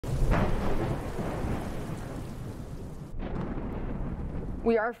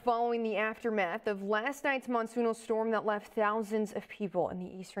We are following the aftermath of last night's monsoonal storm that left thousands of people in the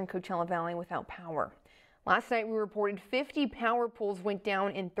eastern Coachella Valley without power. Last night we reported 50 power poles went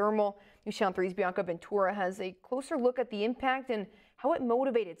down in Thermal. News Channel 3's Bianca Ventura has a closer look at the impact and how it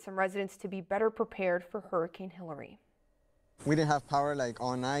motivated some residents to be better prepared for Hurricane Hilary. We didn't have power like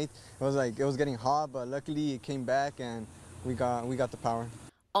all night. It was getting hot, but luckily it came back and we got the power.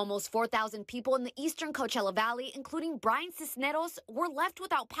 Almost 4,000 people in the eastern Coachella Valley, including Brian Cisneros, were left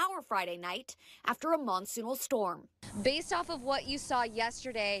without power Friday night after a monsoonal storm. Based off of what you saw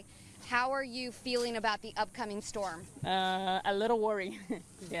yesterday, how are you feeling about the upcoming storm? A little worried.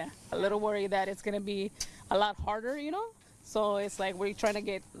 Yeah, a little worried that it's going to be a lot harder, So it's like we're trying to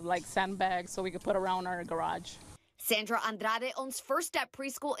get like sandbags so we can put around our garage. Sandra Andrade owns First Step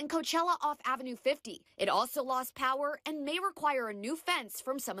Preschool in Coachella off Avenue 50. It also lost power and may require a new fence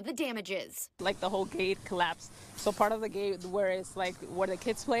from some of the damages. Like the whole gate collapsed. So part of the gate where it's like where the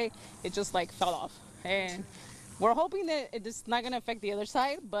kids play, it just like fell off. And we're hoping that it's not going to affect the other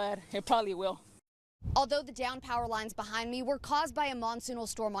side, but it probably will. Although the down power lines behind me were caused by a monsoonal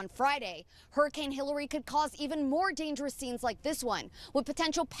storm on Friday, Hurricane Hilary could cause even more dangerous scenes like this one, with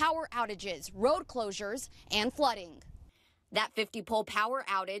potential power outages, road closures, and flooding. That 50-pole power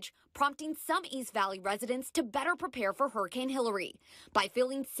outage prompting some East Valley residents to better prepare for Hurricane Hilary by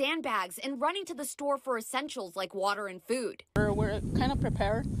filling sandbags and running to the store for essentials like water and food. We're kind of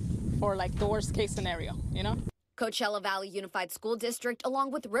prepared for like the worst case scenario, Coachella Valley Unified School District, along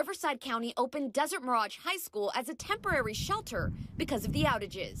with Riverside County, opened Desert Mirage High School as a temporary shelter because of the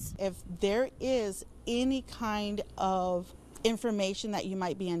outages. If there is any kind of information that you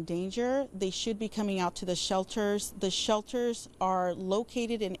might be in danger, they should be coming out to the shelters. The shelters are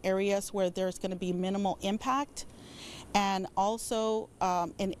located in areas where there's going to be minimal impact and also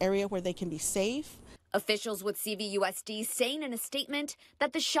an area where they can be safe. Officials with CVUSD saying in a statement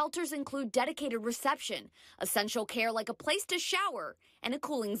that the shelters include dedicated reception, essential care like a place to shower, and a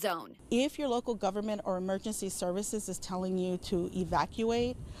cooling zone. If your local government or emergency services is telling you to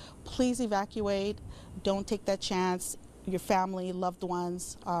evacuate, please evacuate. Don't take that chance. Your family, loved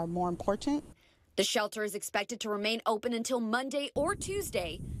ones are more important. The shelter is expected to remain open until Monday or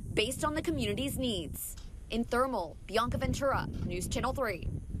Tuesday based on the community's needs. In Thermal, Bianca Ventura, News Channel 3.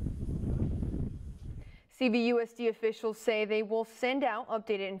 CVUSD officials say they will send out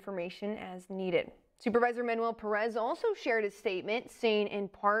updated information as needed. Supervisor Manuel Perez also shared a statement saying in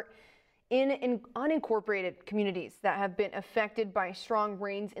part, in unincorporated communities that have been affected by strong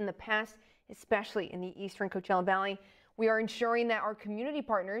rains in the past, especially in the eastern Coachella Valley, we are ensuring that our community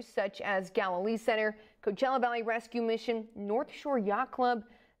partners such as Galilee Center, Coachella Valley Rescue Mission, North Shore Yacht Club,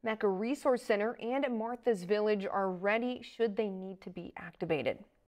 Mecca Resource Center, and Martha's Village are ready should they need to be activated.